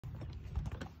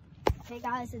Hey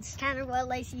guys, it's Tanner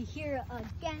Lacey here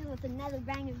again with another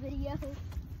banging video.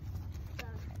 So,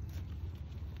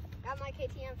 got my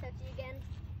KTM 50 again.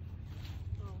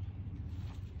 Oh,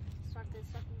 start this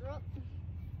sucker up.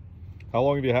 How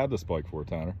long have you had this bike for,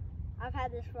 Tanner? I've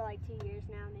had this for like 2 years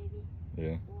now, maybe.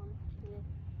 Yeah. Yeah.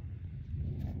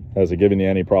 Has it given you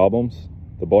any problems,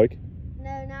 the bike?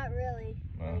 No, not really.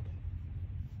 No. Like,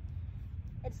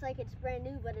 it's like it's brand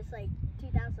new, but it's like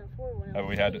 2004 when it Have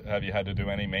was have you had to do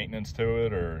any maintenance to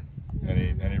it, or No,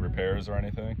 any no. repairs or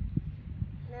anything?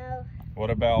 No. What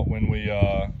about when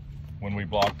we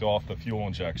blocked off the fuel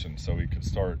injection so we could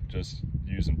start just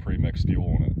using pre-mixed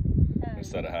fuel in it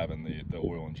instead of having the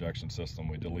oil injection system?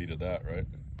 We deleted that, right?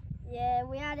 Yeah,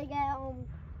 we had to get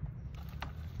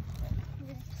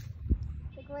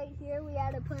like right here. We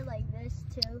had to put like this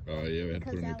too. Oh yeah, we had to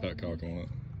put a new Because that petcock on it.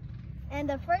 And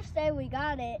the first day we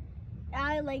got it,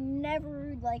 I like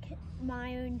never like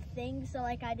my own thing, so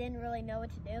like I didn't really know what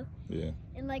to do. Yeah.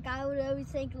 And like I would always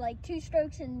think like two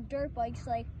strokes in dirt bikes,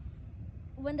 like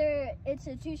when it's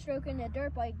a two stroke in a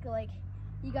dirt bike, like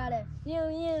you gotta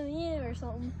or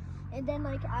something. And then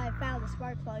like I found the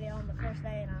spark plug on the first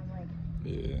day, and I'm like,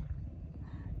 Yeah.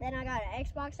 Then I got an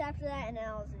Xbox after that, and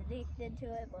I was addicted to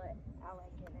it, but I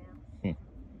like it now.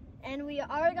 And we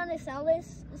are gonna sell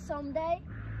this someday.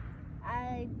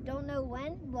 I don't know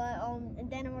when, but and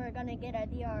then we're gonna get a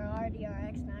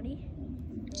DRX 90.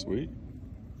 Sweet.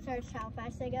 Search how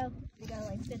fast they go. They go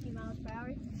like 50 miles per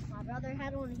hour. My brother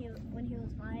had one when he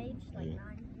was my age, like 9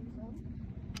 years old,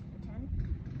 or 10.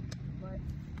 But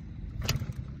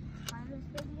fire this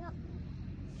baby up.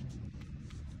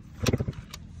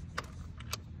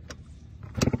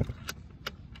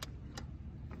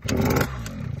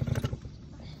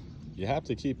 You have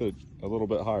to keep it a little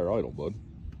bit higher idle, bud.